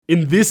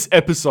In this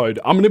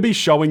episode, I'm going to be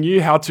showing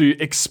you how to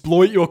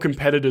exploit your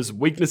competitors'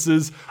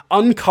 weaknesses,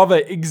 uncover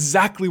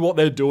exactly what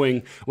they're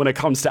doing when it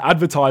comes to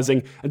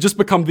advertising, and just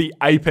become the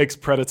apex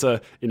predator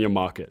in your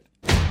market.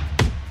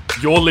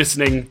 You're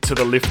listening to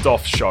The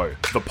Liftoff Show,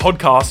 the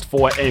podcast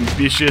for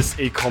ambitious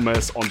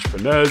e-commerce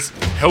entrepreneurs,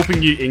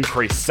 helping you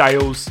increase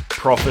sales,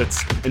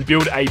 profits, and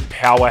build a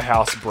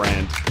powerhouse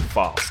brand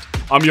fast.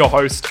 I'm your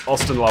host,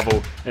 Austin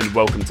Lovell, and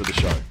welcome to the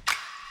show.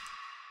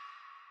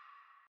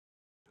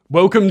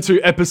 Welcome to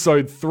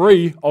episode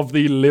 3 of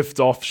the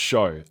Liftoff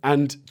Show.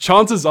 And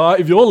chances are,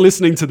 if you're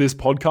listening to this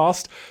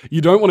podcast, you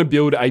don't want to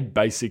build a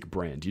basic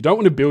brand. You don't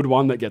want to build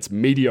one that gets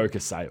mediocre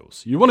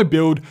sales. You want to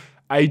build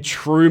a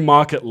true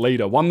market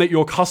leader, one that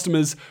your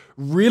customers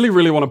really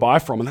want to buy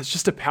from, and that's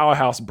just a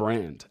powerhouse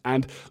brand.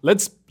 And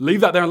let's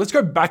leave that there and let's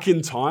go back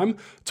in time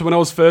to when I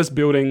was first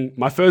building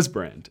my first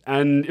brand.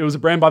 And it was a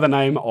brand by the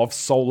name of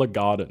Solar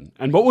Garden.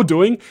 And what we're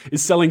doing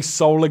is selling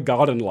solar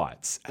garden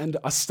lights. And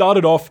I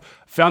started off,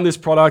 found this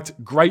product,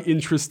 great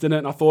interest in it,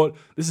 and I thought,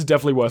 this is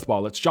definitely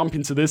worthwhile. Let's jump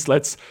into this,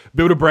 let's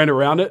build a brand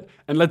around it,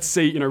 and let's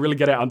see, really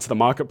get out into the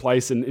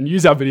marketplace and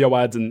use our video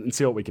ads and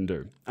see what we can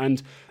do.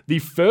 And the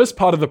first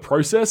part of the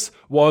process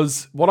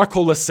was what I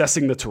call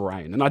assessing the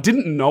terrain. And I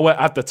didn't know it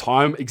at the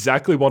time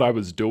exactly what I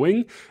was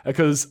doing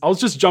because I was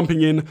just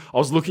jumping in, I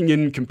was looking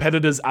in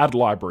competitors' ad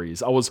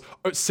libraries, I was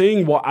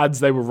seeing what ads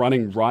they were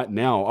running right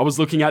now. I was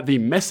looking at the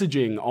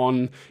messaging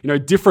on,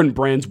 different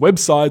brands'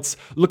 websites,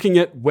 looking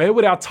at where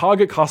would our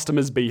target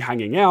customers be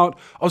hanging out.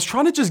 I was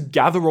trying to just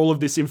gather all of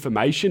this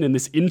information and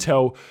this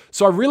intel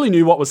so I really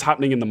knew what was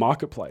happening in the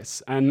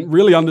marketplace and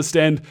really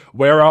understand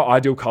where our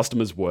ideal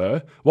customers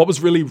were, what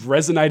was really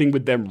resonating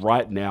with them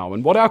right now,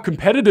 and what our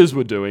competitors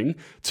were doing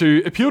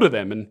to appeal to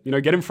them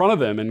and get in front of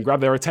them and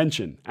grab their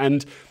attention.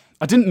 And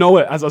I didn't know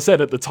it, as I said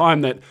at the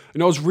time, that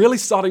I was really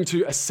starting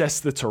to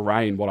assess the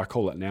terrain, what I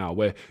call it now,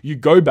 where you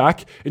go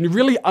back and you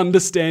really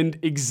understand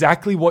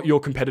exactly what your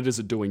competitors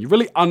are doing. You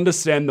really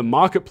understand the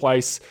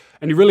marketplace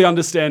and you really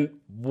understand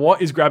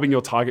what is grabbing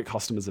your target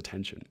customers'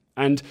 attention.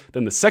 And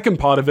then the second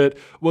part of it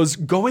was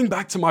going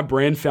back to my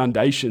brand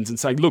foundations and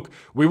saying, look,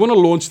 we want to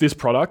launch this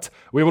product.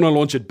 We want to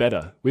launch it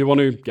better. We want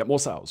to get more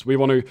sales. We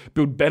want to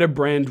build better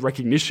brand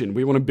recognition.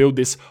 We want to build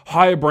this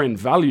higher brand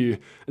value.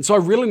 And so I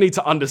really need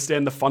to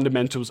understand the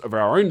fundamentals of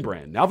our own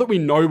brand. Now that we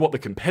know what the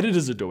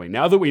competitors are doing,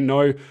 now that we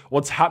know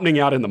what's happening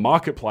out in the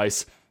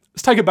marketplace,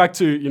 let's take it back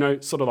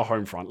to, sort of the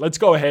home front. Let's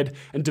go ahead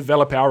and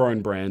develop our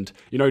own brand.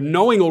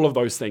 Knowing all of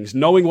those things,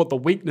 knowing what the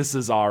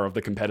weaknesses are of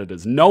the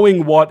competitors,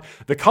 knowing what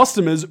the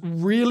customers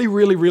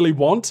really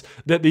want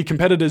that the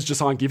competitors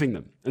just aren't giving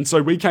them. And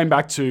so we came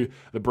back to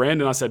the brand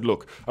and I said,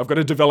 look, I've got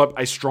to develop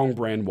a strong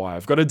brand why.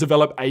 I've got to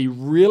develop a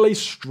really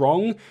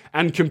strong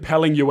and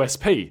compelling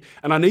USP.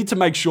 And I need to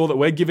make sure that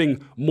we're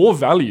giving more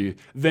value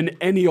than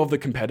any of the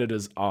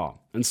competitors are.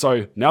 And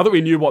so now that we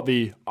knew what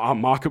our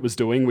market was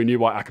doing, we knew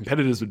what our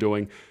competitors were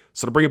doing,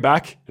 sort of bring it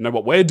back and know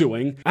what we're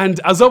doing. And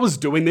as I was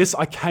doing this,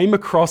 I came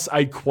across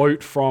a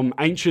quote from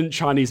ancient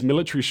Chinese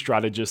military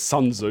strategist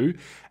Sun Tzu.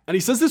 And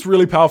he says this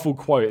really powerful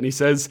quote. And he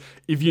says,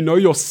 if you know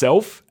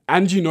yourself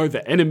and you know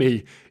the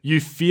enemy, you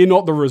fear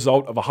not the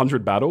result of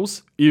 100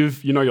 battles.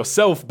 If you know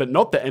yourself, but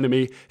not the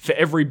enemy, for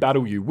every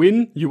battle you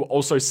win, you will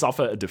also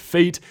suffer a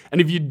defeat. And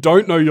if you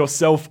don't know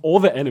yourself or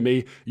the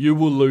enemy, you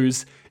will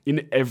lose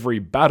in every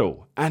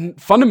battle.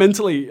 And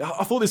fundamentally,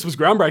 I thought this was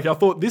groundbreaking. I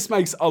thought this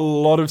makes a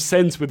lot of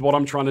sense with what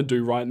I'm trying to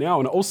do right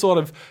now. And it all sort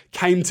of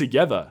came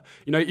together.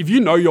 If you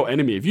know your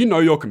enemy, if you know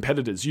your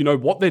competitors, you know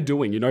what they're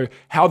doing, you know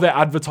how they're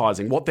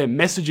advertising, what their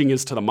messaging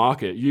is to the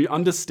market, you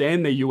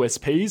understand their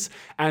USPs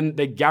and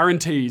their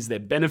guarantees, their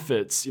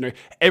benefits,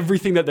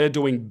 everything that they're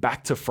doing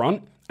back to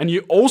front. And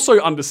you also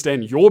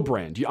understand your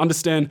brand. You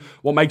understand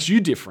what makes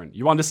you different.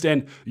 You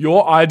understand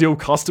your ideal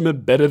customer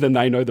better than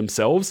they know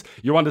themselves.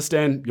 You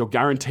understand your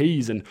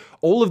guarantees and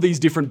all of these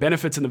different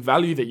benefits and the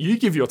value that you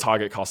give your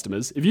target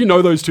customers. If you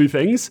know those two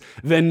things,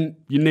 then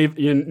you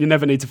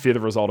never need to fear the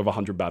result of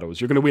 100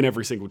 battles. You're going to win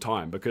every single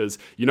time because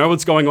you know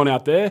what's going on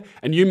out there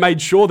and you made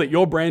sure that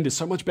your brand is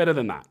so much better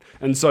than that.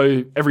 And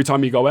so every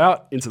time you go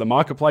out into the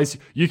marketplace,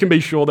 you can be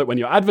sure that when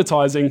you're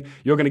advertising,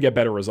 you're going to get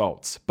better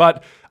results.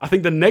 But I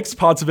think the next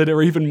parts of it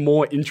are even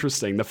more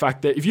interesting. The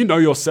fact that if you know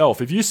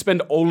yourself, if you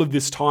spend all of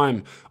this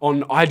time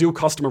on ideal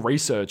customer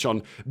research,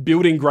 on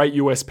building great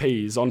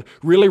USPs, on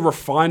really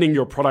refining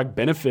your product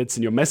benefits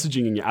and your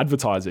messaging and your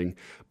advertising,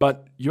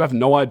 but you have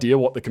no idea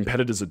what the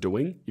competitors are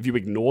doing, if you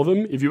ignore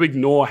them, if you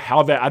ignore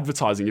how they're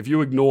advertising, if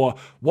you ignore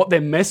what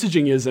their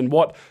messaging is and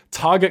what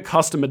target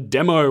customer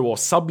demo or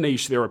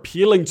sub-niche they're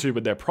appealing to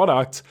with their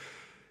product,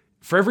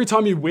 for every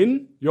time you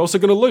win, you're also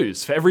going to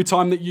lose. For every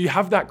time that you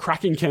have that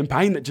cracking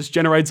campaign that just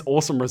generates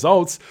awesome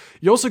results,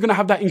 you're also going to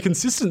have that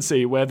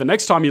inconsistency where the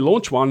next time you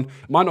launch one,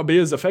 it might not be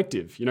as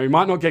effective. You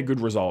might not get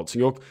good results.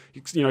 And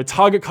your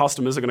target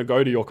customers are going to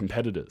go to your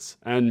competitors.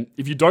 And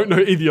if you don't know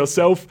either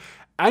yourself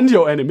and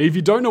your enemy. If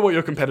you don't know what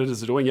your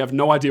competitors are doing, you have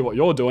no idea what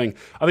you're doing,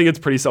 I think it's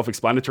pretty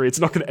self-explanatory. It's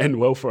not going to end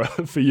well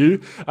for you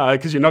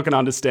because you're not going to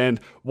understand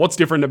what's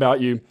different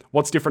about you,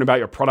 what's different about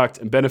your product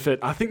and benefit.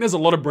 I think there's a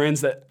lot of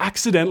brands that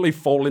accidentally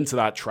fall into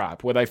that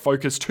trap where they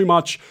focus too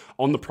much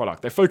on the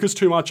product. They focus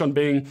too much on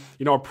being,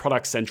 a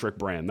product-centric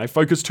brand. They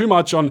focus too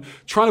much on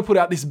trying to put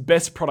out this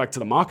best product to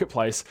the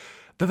marketplace,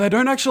 that they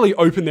don't actually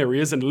open their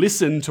ears and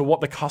listen to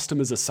what the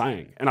customers are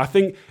saying. And I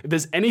think if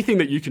there's anything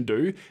that you can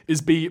do is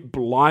be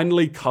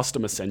blindly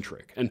customer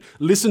centric and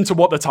listen to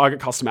what the target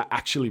customer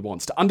actually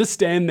wants, to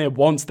understand their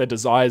wants, their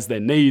desires,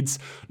 their needs.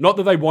 Not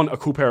that they want a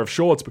cool pair of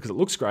shorts because it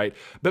looks great,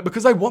 but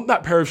because they want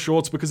that pair of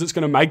shorts because it's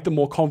going to make them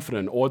more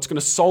confident, or it's going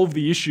to solve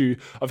the issue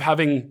of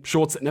having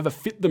shorts that never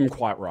fit them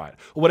quite right,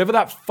 or whatever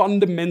that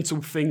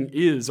fundamental thing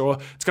is, or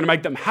it's going to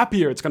make them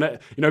happier. It's going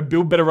to,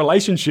 build better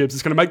relationships.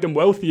 It's going to make them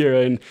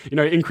wealthier and,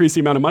 increase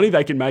the amount of money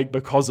they can make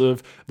because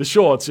of the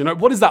shorts.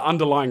 What is that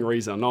underlying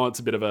reason? I know it's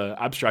a bit of an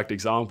abstract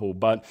example,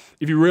 but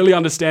if you're really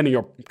understanding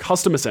you're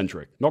customer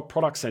centric, not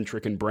product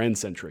centric and brand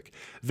centric,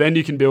 then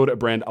you can build a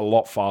brand a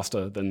lot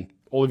faster than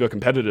all of your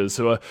competitors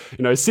who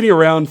are, sitting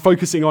around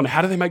focusing on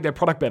how do they make their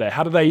product better?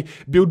 How do they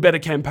build better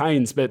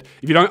campaigns? But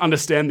if you don't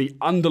understand the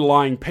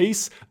underlying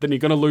piece, then you're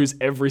going to lose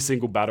every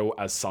single battle,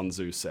 as Sun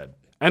Tzu said.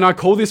 And I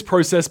call this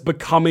process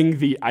becoming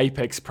the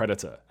apex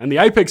predator. And the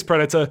apex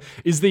predator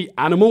is the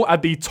animal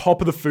at the top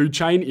of the food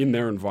chain in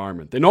their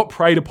environment. They're not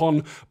preyed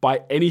upon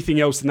by anything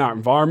else in that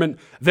environment.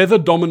 They're the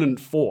dominant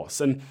force.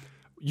 And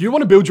you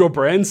want to build your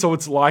brand so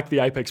it's like the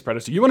apex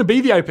predator. You want to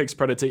be the apex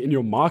predator in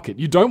your market.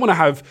 You don't want to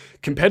have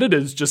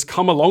competitors just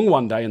come along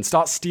one day and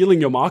start stealing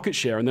your market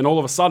share, and then all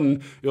of a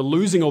sudden you're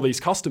losing all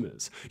these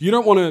customers. You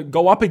don't want to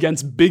go up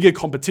against bigger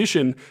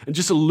competition and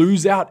just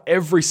lose out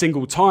every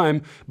single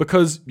time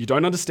because you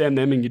don't understand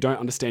them and you don't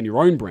understand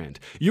your own brand.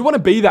 You want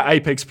to be that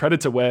apex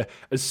predator where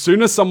as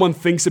soon as someone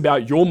thinks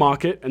about your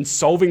market and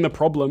solving the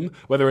problem,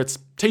 whether it's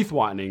teeth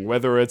whitening,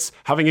 whether it's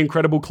having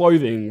incredible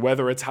clothing,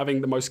 whether it's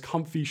having the most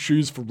comfy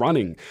shoes for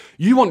running,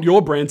 you want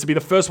your brand to be the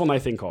first one they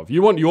think of.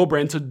 You want your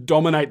brand to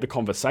dominate the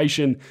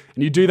conversation,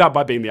 and you do that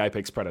by being the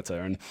apex predator.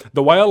 And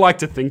the way I like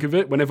to think of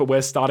it whenever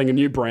we're starting a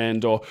new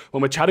brand or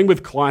when we're chatting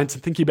with clients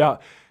and thinking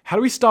about how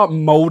do we start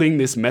molding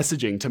this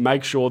messaging to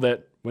make sure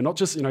that we're not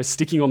just,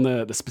 sticking on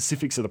the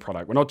specifics of the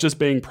product. We're not just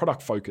being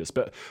product focused,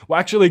 but we're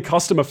actually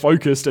customer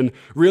focused and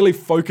really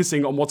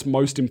focusing on what's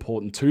most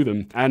important to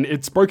them. And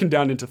it's broken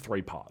down into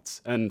 3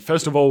 parts. And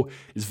first of all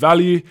is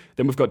value,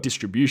 then we've got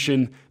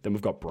distribution, then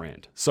we've got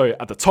brand. So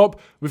at the top,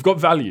 we've got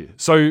value.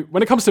 So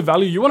when it comes to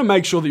value, you want to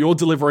make sure that you're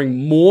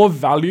delivering more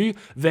value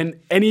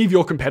than any of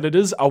your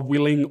competitors are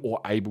willing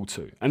or able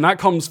to. And that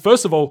comes,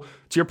 first of all,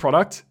 to your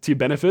product, to your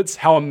benefits,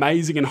 how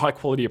amazing and high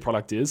quality your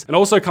product is. And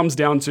also comes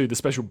down to the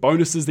special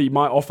bonuses that you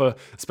might offer,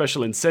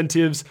 special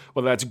incentives,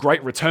 whether that's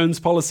great returns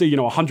policy,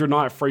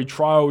 100-night free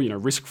trial,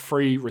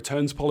 risk-free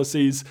returns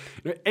policies,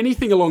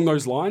 anything along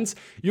those lines.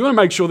 You want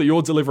to make sure that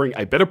you're delivering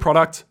a better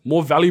product,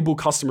 more valuable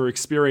customer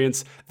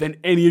experience than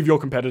any of your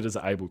competitors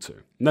are able to.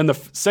 And then the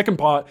second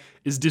part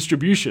is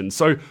distribution.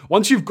 So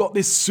once you've got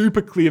this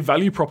super clear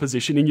value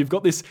proposition and you've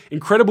got this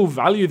incredible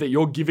value that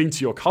you're giving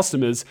to your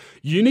customers,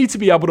 you need to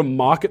be able to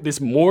market this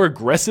more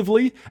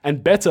aggressively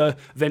and better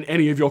than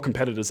any of your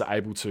competitors are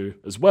able to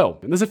as well.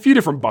 And there's a few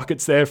different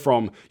buckets there,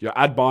 from your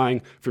ad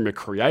buying, from your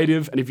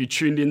creative. And if you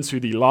tuned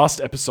into the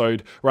last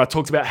episode where I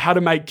talked about how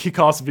to make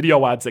kick-ass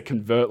video ads that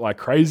convert like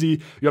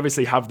crazy, you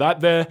obviously have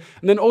that there.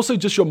 And then also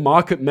just your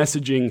market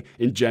messaging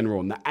in general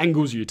and the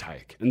angles you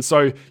take. And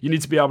so you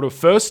need to be able to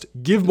first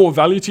give more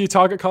value to your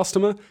target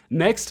customer.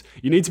 Next,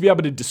 you need to be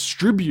able to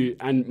distribute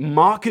and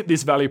market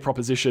this value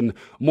proposition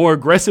more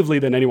aggressively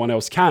than anyone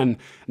else can. And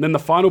then the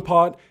final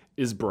part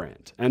is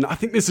brand. And I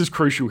think this is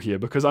crucial here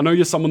because I know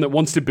you're someone that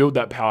wants to build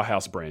that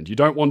powerhouse brand. You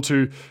don't want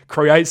to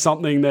create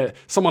something that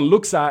someone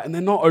looks at and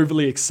they're not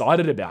overly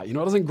excited about. It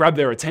doesn't grab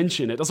their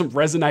attention. It doesn't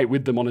resonate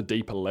with them on a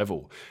deeper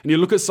level. And you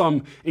look at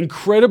some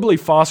incredibly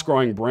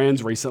fast-growing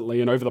brands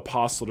recently and over the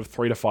past sort of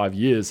 3 to 5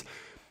 years,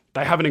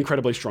 they have an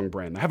incredibly strong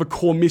brand. They have a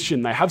core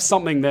mission. They have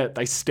something that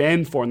they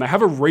stand for, and they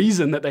have a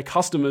reason that their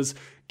customers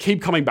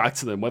keep coming back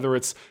to them, whether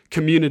it's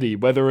community,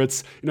 whether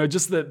it's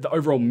just the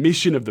overall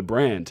mission of the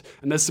brand.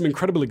 And there's some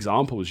incredible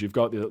examples. You've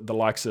got the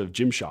likes of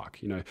Gymshark,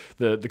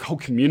 the whole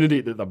community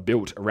that they've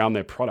built around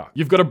their product.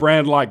 You've got a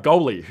brand like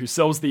Goli, who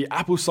sells the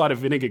apple cider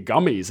vinegar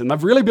gummies, and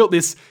they've really built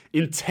this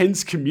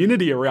intense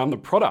community around the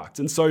product.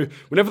 And so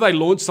whenever they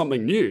launch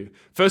something new,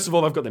 first of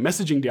all, they've got their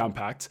messaging down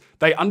packed.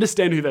 They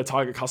understand who their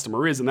target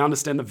customer is, and they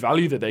understand the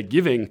value that they're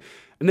giving.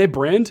 And their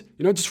brand,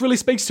 just really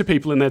speaks to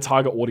people in their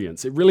target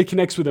audience. It really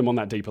connects with them on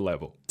that deeper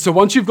level. So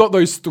once you've got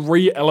those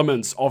 3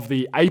 elements of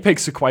the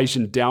Apex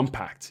equation down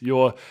packed,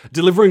 you're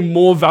delivering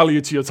more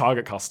value to your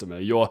target customer,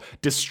 you're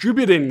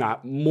distributing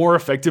that more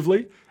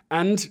effectively,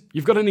 and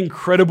you've got an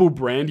incredible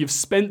brand. You've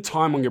spent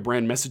time on your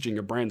brand messaging,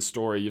 your brand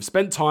story. You've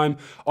spent time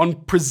on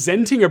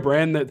presenting a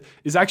brand that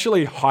is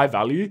actually high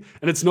value,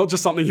 and it's not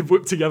just something you've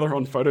whipped together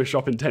on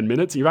Photoshop in 10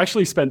 minutes. You've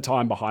actually spent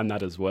time behind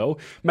that as well,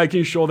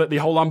 making sure that the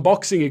whole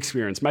unboxing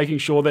experience, making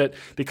sure that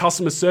the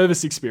customer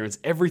service experience,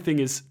 everything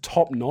is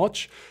top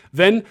notch.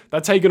 Then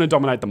that's how you're going to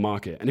dominate the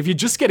market. And if you're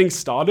just getting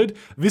started,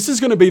 this is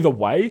going to be the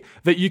way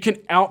that you can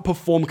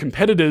outperform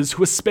competitors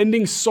who are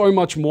spending so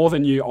much more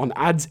than you on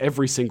ads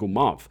every single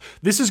month.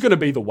 This is going to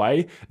be the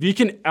way that you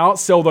can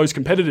outsell those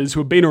competitors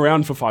who have been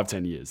around for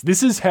 5-10 years.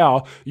 This is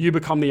how you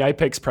become the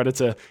apex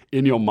predator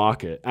in your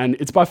market. And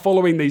it's by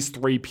following these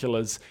 3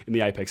 pillars in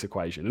the apex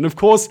equation. And of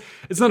course,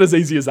 it's not as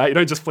easy as that. You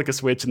don't just flick a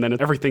switch and then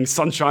everything's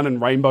sunshine and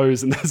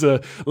rainbows and there's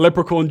a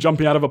leprechaun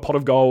jumping out of a pot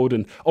of gold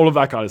and all of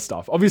that kind of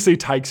stuff. Obviously,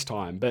 it takes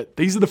time, but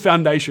these are the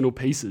foundational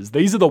pieces.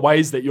 These are the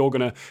ways that you're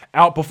going to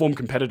outperform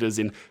competitors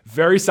in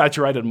very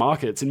saturated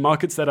markets, in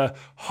markets that are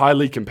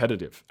highly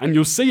competitive. And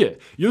you'll see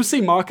it. You'll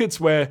see markets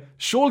where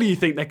surely you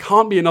think there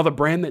can't be another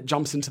brand that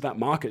jumps into that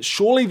market.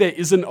 Surely there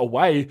isn't a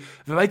way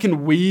that they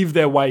can weave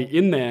their way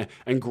in there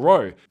and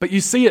grow. But you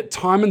see it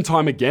time and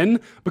time again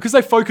because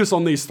they focus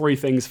on these 3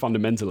 things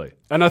fundamentally.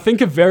 And I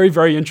think a very,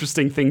 very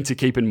interesting thing to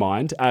keep in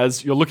mind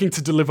as you're looking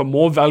to deliver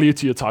more value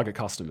to your target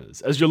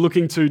customers, as you're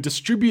looking to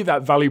distribute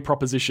that value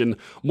proposition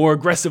more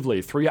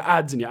aggressively through your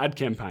ads and your ad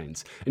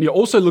campaigns, and you're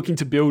also looking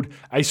to build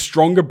a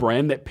stronger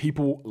brand that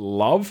people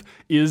love,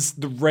 is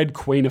the Red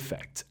Queen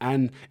effect.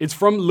 And it's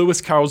from Lewis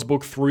Carroll's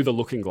book, Through the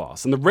Looking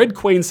Glass. And the Red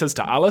Queen says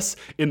to Alice,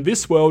 in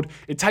this world,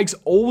 it takes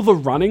all the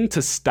running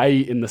to stay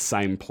in the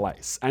same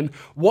place. And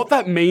what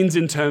that means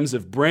in terms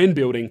of brand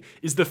building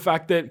is the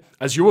fact that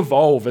as you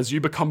evolve, as you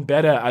become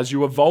better, as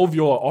you evolve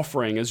your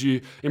offering, as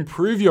you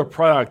improve your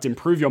product,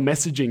 improve your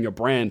messaging, your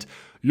brand,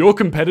 your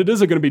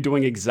competitors are going to be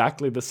doing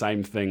exactly the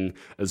same thing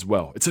as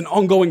well. It's an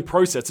ongoing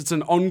process. It's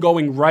an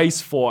ongoing race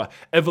for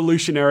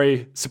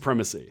evolutionary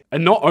supremacy.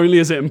 And not only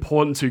is it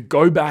important to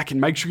go back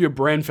and make sure your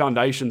brand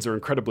foundations are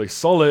incredibly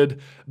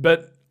solid,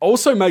 but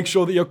also make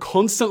sure that you're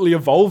constantly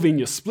evolving,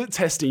 you're split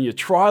testing, you're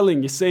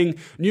trialing, you're seeing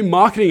new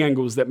marketing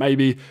angles that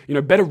maybe,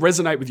 better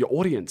resonate with your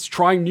audience,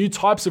 trying new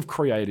types of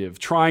creative,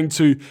 trying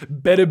to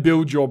better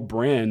build your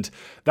brand.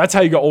 That's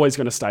how you're always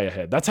going to stay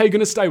ahead. That's how you're going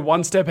to stay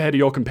one step ahead of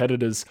your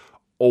competitors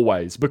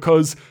always,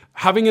 because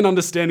having an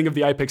understanding of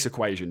the apex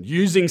equation,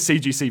 using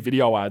CGC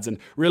video ads and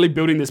really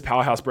building this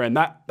powerhouse brand,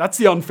 that's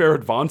the unfair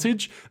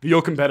advantage that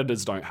your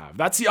competitors don't have.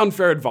 That's the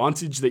unfair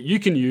advantage that you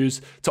can use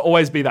to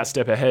always be that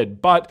step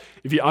ahead. But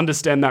if you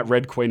understand that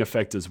Red Queen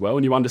effect as well,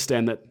 and you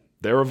understand that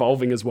they're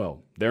evolving as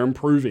well, they're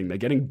improving, they're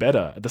getting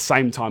better at the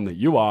same time that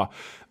you are,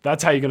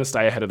 that's how you're going to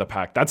stay ahead of the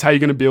pack. That's how you're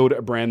going to build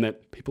a brand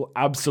that people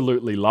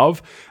absolutely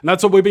love. And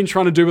that's what we've been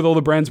trying to do with all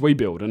the brands we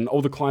build and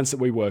all the clients that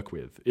we work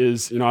with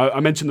is,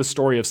 I mentioned the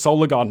story of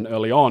Solar Garden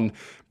early on.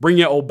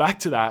 Bringing it all back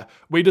to that,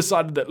 we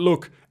decided that,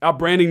 look, our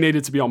branding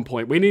needed to be on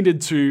point. We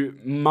needed to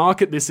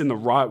market this in the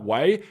right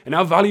way. And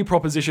our value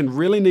proposition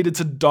really needed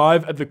to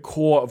dive at the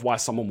core of why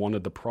someone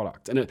wanted the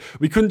product. And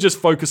we couldn't just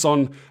focus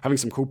on having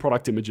some cool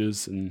product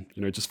images and,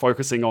 just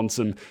focusing on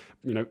some,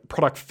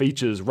 product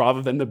features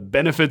rather than the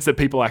benefits that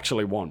people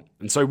actually want.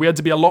 And so we had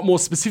to be a lot more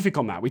specific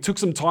on that. We took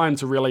some time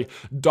to really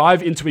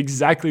dive into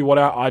exactly what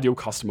our ideal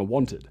customer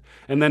wanted.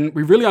 And then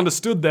we really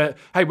understood that,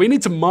 hey, we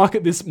need to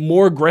market this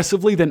more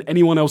aggressively than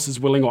anyone else is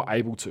willing or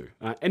able to.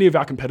 Any of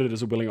our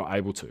competitors are willing or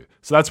able to.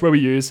 So that's where we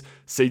use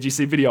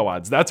CGC video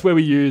ads. That's where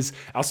we use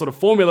our sort of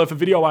formula for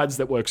video ads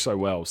that works so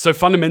well. So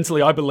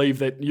fundamentally, I believe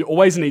that you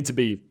always need to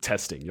be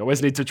testing. You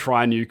always need to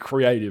try new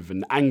creative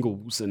and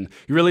angles, and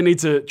you really need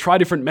to try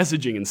different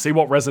messaging and see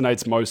what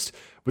resonates most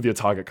with your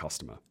target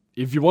customer.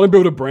 If you want to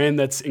build a brand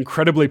that's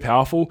incredibly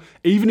powerful,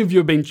 even if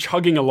you've been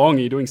chugging along,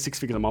 you're doing 6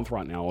 figures a month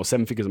right now, or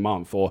 7 figures a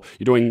month, or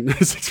you're doing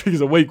 6 figures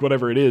a week,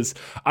 whatever it is,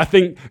 I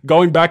think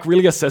going back,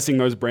 really assessing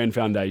those brand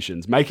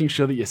foundations, making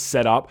sure that you're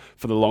set up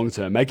for the long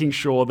term, making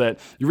sure that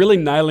you're really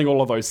nailing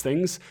all of those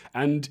things.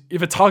 And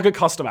if a target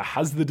customer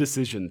has the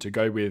decision to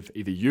go with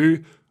either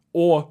you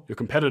or your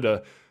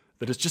competitor,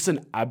 that it's just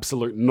an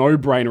absolute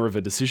no-brainer of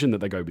a decision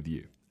that they go with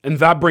you. And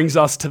that brings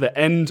us to the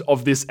end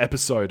of this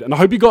episode. And I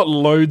hope you got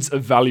loads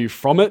of value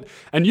from it.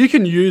 And you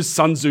can use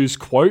Sun Tzu's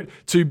quote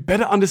to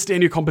better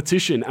understand your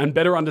competition and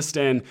better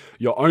understand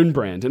your own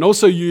brand. And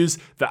also use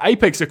the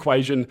Apex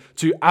equation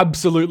to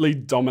absolutely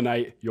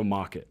dominate your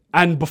market.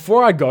 And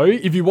before I go,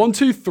 if you want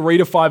to 3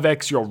 to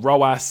 5x your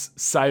ROAS,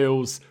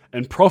 sales,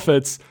 and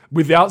profits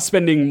without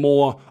spending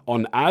more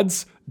on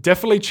ads,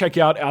 definitely check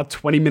out our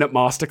 20-minute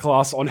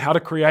masterclass on how to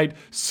create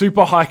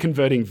super high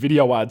converting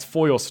video ads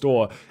for your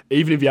store,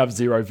 even if you have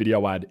zero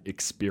video ad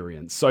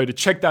experience. So to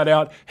check that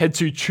out, head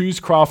to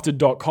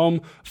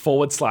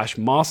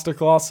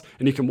choosecrafted.com/masterclass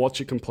and you can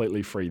watch it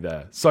completely free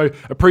there. So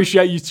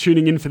appreciate you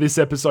tuning in for this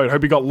episode.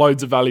 Hope you got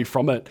loads of value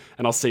from it,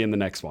 and I'll see you in the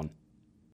next one.